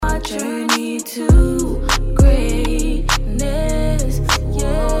to greatness.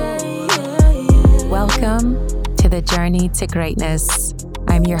 Welcome to the Journey to Greatness.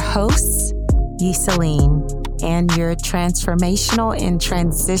 I'm your host, Yiseline, and your transformational and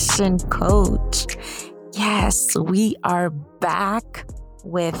transition coach. Yes, we are back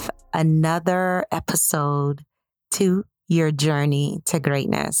with another episode to your journey to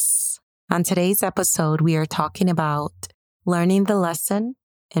greatness. On today's episode, we are talking about learning the lesson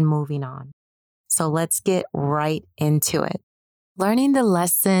and moving on. So let's get right into it. Learning the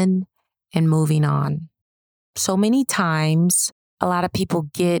lesson and moving on. So many times, a lot of people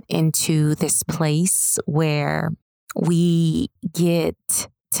get into this place where we get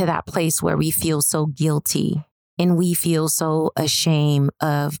to that place where we feel so guilty and we feel so ashamed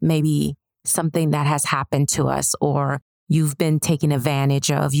of maybe something that has happened to us, or you've been taken advantage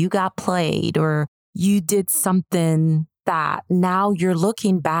of, you got played, or you did something that now you're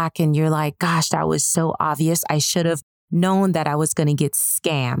looking back and you're like, gosh, that was so obvious. I should have known that I was going to get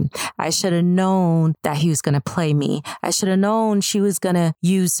scammed. I should have known that he was going to play me. I should have known she was going to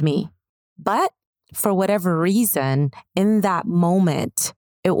use me. But for whatever reason, in that moment,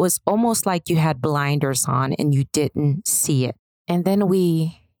 it was almost like you had blinders on and you didn't see it. And then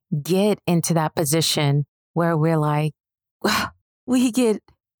we get into that position where we're like, we get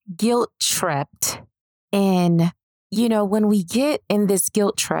guilt tripped. And, when we get in this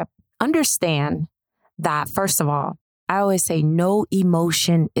guilt trip, understand that, first of all, I always say no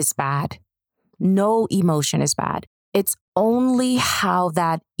emotion is bad. No emotion is bad. It's only how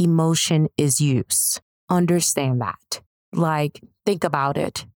that emotion is used. Understand that. Like, think about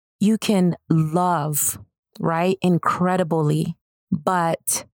it. You can love, right, incredibly,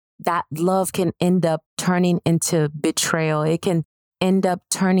 but that love can end up turning into betrayal. It can end up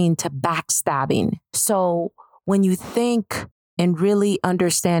turning to backstabbing. So when you think and really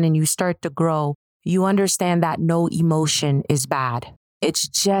understand and you start to grow, you understand that no emotion is bad. It's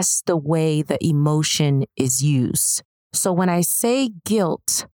just the way the emotion is used. So when I say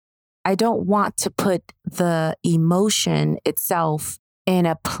guilt, I don't want to put the emotion itself in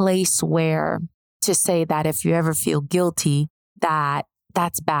a place where to say that if you ever feel guilty,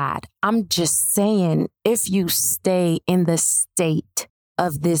 that's bad. I'm just saying, if you stay in the state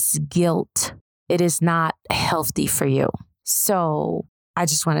of this guilt, it is not healthy for you. So I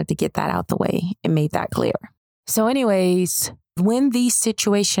just wanted to get that out the way and made that clear. So anyways, when these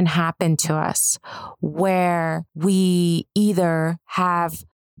situations happen to us where we either have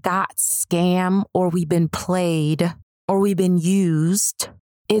got scammed or we've been played or we've been used,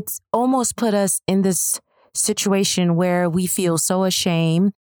 it's almost put us in this situation where we feel so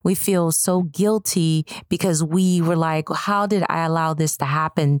ashamed. We feel so guilty because we were like, how did I allow this to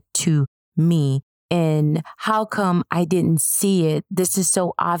happen to me? And how come I didn't see it? This is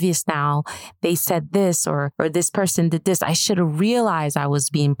so obvious now. They said this or this person did this. I should have realized I was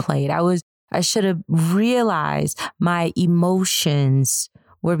being played. I should have realized my emotions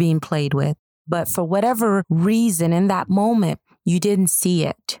were being played with. But for whatever reason, in that moment, you didn't see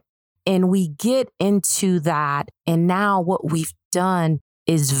it. And we get into that. And now what we've done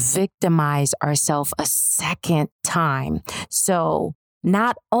is victimize ourselves a second time. So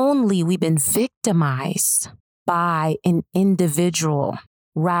not only we've been victimized by an individual,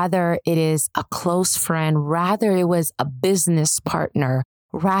 rather it is a close friend, rather it was a business partner,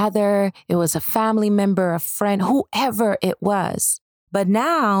 rather it was a family member, a friend, whoever it was. But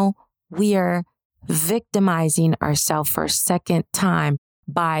now we are victimizing ourselves for a second time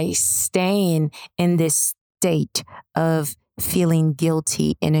by staying in this state of feeling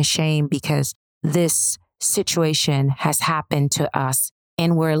guilty and ashamed because this situation has happened to us.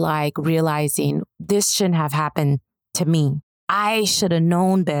 And we're like realizing this shouldn't have happened to me. I should have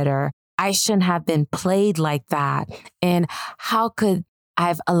known better. I shouldn't have been played like that. And how could I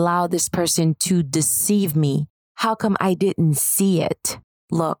have allowed this person to deceive me? How come I didn't see it?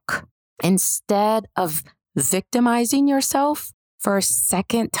 Look, instead of victimizing yourself for a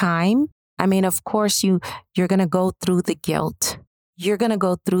second time, of course, you're going to go through the guilt. You're going to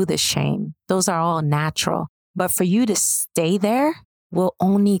go through the shame. Those are all natural. But for you to stay there will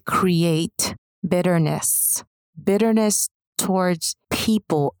only create bitterness. Bitterness towards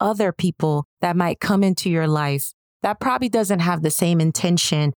people, other people that might come into your life that probably doesn't have the same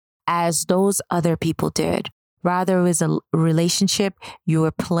intention as those other people did. Rather, it was a relationship, you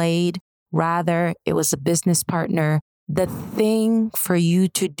were played. Rather, it was a business partner. The thing for you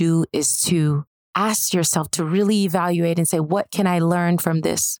to do is to ask yourself to really evaluate and say, what can I learn from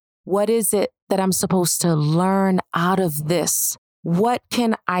this? What is it that I'm supposed to learn out of this? What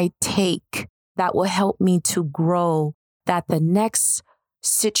can I take that will help me to grow, that the next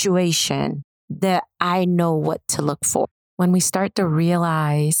situation that I know what to look for. When we start to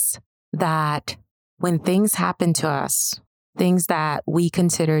realize that when things happen to us, things that we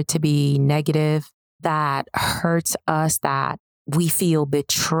consider to be negative, that hurts us, that we feel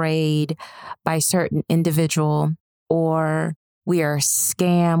betrayed by certain individual, or we are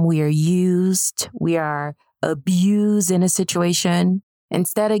scammed, we are used, we are abused in a situation,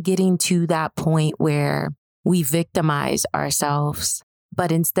 instead of getting to that point where we victimize ourselves,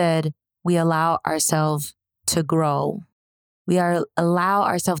 but instead we allow ourselves to grow. We allow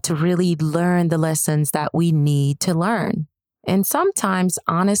ourselves to really learn the lessons that we need to learn. And sometimes,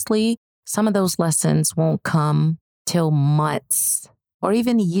 honestly, some of those lessons won't come till months or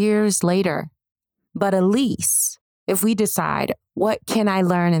even years later. But at least if we decide, what can I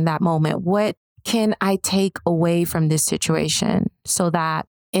learn in that moment? What can I take away from this situation so that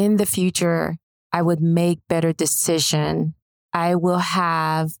in the future, I would make better decisions. I will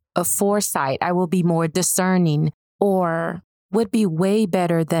have a foresight. I will be more discerning, or would be way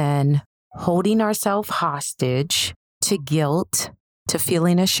better than holding ourselves hostage to guilt, to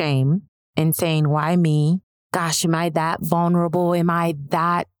feeling ashamed and saying, why me? Gosh, am I that vulnerable? Am I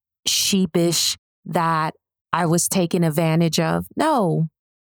that sheepish that I was taken advantage of? No.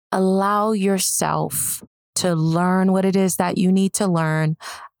 Allow yourself to learn what it is that you need to learn.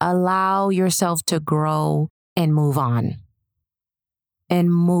 Allow yourself to grow and move on.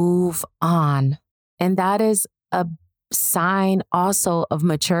 And move on. And that is a sign also of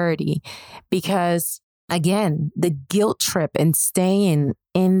maturity, because again, the guilt trip and staying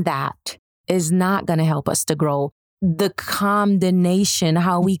in that is not going to help us to grow. The condemnation,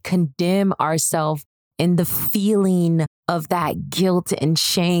 how we condemn ourselves, and the feeling of that guilt and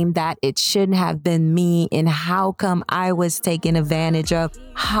shame that it shouldn't have been me, and how come I was taken advantage of,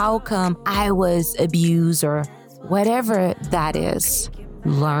 how come I was abused, or whatever that is.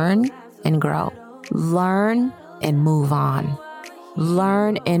 Learn and grow. Learn and move on.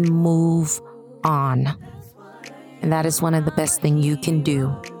 Learn and move on. And that is one of the best things you can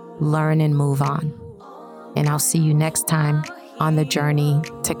do. Learn and move on. And I'll see you next time on the journey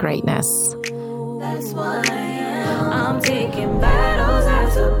to greatness. That's what I am. I'm taking battles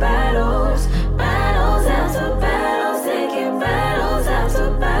after battles.